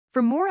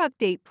For more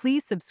update,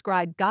 please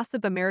subscribe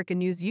Gossip America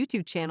News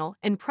YouTube channel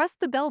and press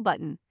the bell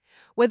button.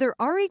 Whether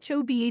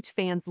RHOBH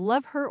fans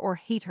love her or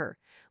hate her,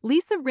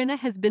 Lisa Rinna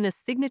has been a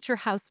signature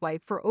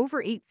housewife for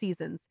over 8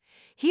 seasons.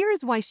 Here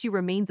is why she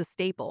remains a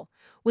staple.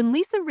 When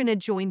Lisa Rinna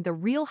joined The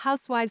Real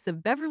Housewives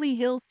of Beverly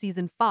Hills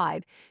Season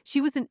 5, she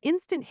was an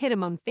instant hit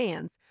among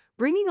fans,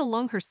 bringing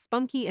along her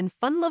spunky and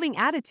fun-loving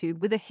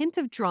attitude with a hint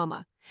of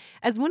drama.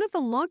 As one of the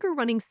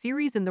longer-running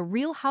series in the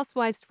Real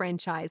Housewives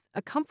franchise,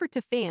 a comfort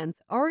to fans,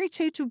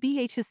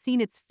 RHOBH has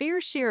seen its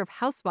fair share of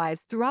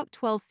housewives throughout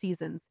 12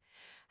 seasons.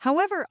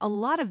 However, a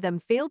lot of them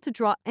failed to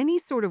draw any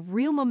sort of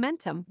real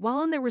momentum while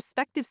on their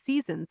respective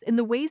seasons in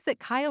the ways that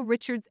Kyle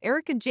Richards,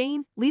 Erika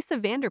Jayne, Lisa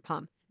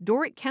Vanderpump,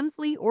 Dorit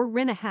Kemsley, or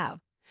Rinna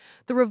have.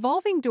 The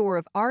revolving door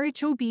of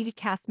RHOB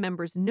cast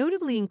members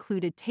notably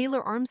included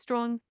Taylor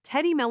Armstrong,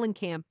 Teddi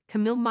Mellencamp,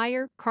 Camille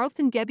Meyer,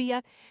 Carlton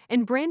Gebbia,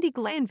 and Brandi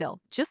Glanville,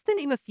 just to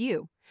name a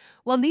few.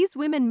 While these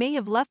women may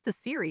have left the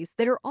series,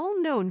 they are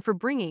all known for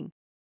bringing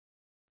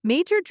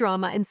major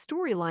drama and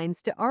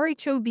storylines to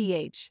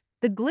RHOBH.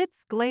 The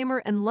glitz,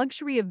 glamour, and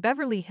luxury of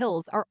Beverly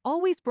Hills are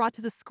always brought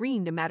to the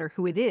screen no matter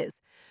who it is.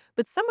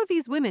 But some of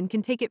these women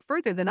can take it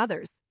further than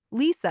others.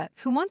 Lisa,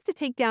 who wants to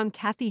take down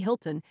Kathy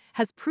Hilton,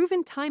 has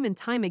proven time and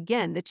time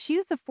again that she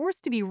is a force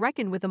to be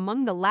reckoned with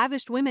among the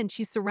lavish women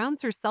she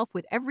surrounds herself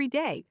with every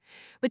day.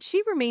 But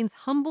she remains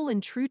humble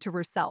and true to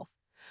herself.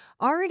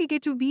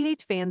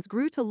 RHOBH fans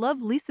grew to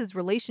love Lisa's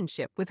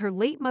relationship with her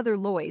late mother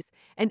Lois,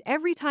 and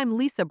every time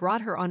Lisa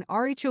brought her on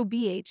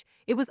RHOBH,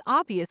 it was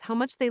obvious how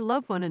much they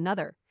loved one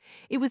another.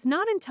 It was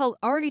not until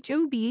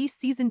RHOBH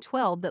Season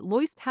 12 that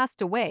Lois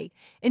passed away,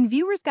 and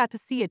viewers got to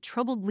see a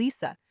troubled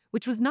Lisa,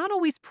 which was not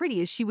always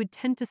pretty as she would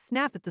tend to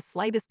snap at the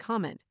slightest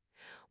comment.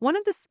 One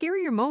of the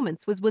scarier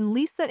moments was when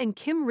Lisa and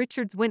Kim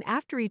Richards went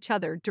after each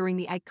other during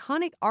the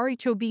iconic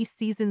RHOB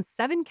Season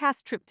 7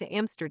 cast trip to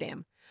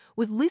Amsterdam,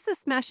 with Lisa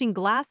smashing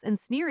glass and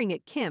sneering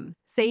at Kim,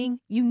 saying,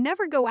 "You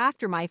never go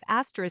after my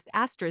husband."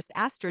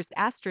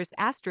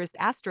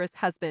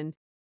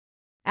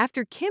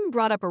 After Kim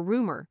brought up a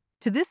rumor,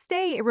 to this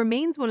day it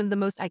remains one of the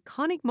most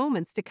iconic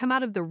moments to come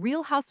out of the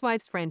Real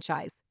Housewives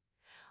franchise.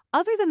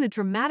 Other than the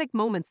dramatic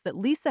moments that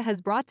Lisa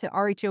has brought to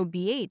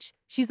RHOBH,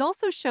 she's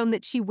also shown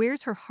that she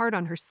wears her heart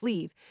on her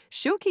sleeve,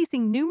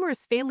 showcasing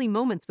numerous family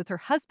moments with her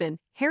husband,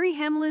 Harry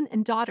Hamlin,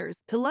 and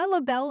daughters,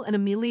 Delilah Belle and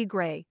Amelia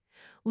Gray.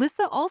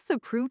 Lisa also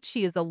proved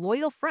she is a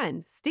loyal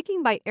friend,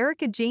 sticking by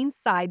Erika Jayne's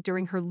side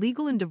during her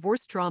legal and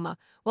divorce drama,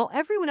 while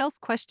everyone else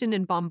questioned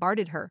and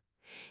bombarded her.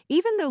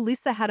 Even though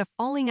Lisa had a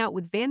falling out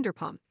with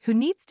Vanderpump, who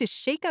needs to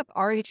shake up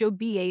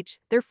RHOBH,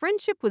 their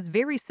friendship was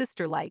very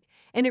sister-like,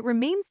 and it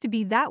remains to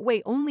be that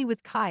way only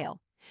with Kyle.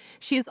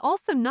 She is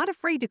also not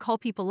afraid to call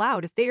people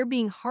out if they are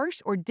being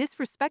harsh or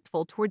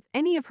disrespectful towards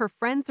any of her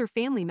friends or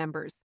family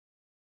members.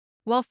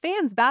 While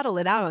fans battle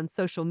it out on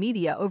social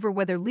media over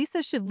whether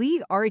Lisa should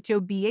leave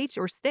RHOBH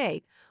or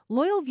stay,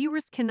 loyal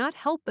viewers cannot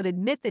help but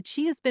admit that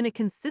she has been a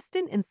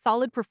consistent and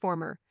solid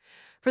performer.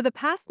 For the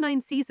past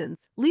 9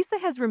 seasons, Lisa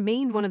has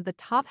remained one of the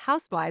top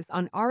housewives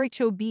on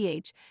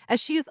RHOBH,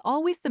 as she is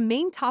always the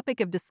main topic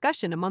of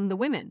discussion among the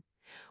women.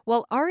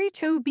 While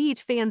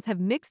RHOBH fans have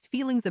mixed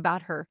feelings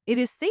about her, it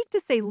is safe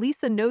to say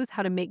Lisa knows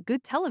how to make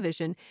good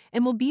television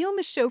and will be on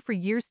the show for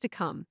years to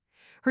come.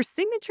 Her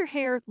signature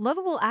hair,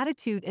 lovable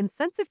attitude, and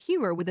sense of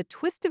humor with a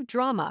twist of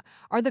drama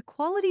are the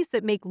qualities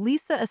that make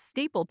Lisa a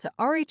staple to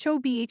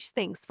RHOBH.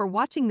 Thanks for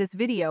watching this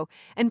video,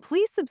 and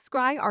please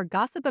subscribe our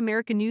Gossip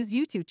America News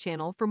YouTube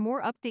channel for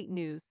more update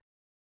news.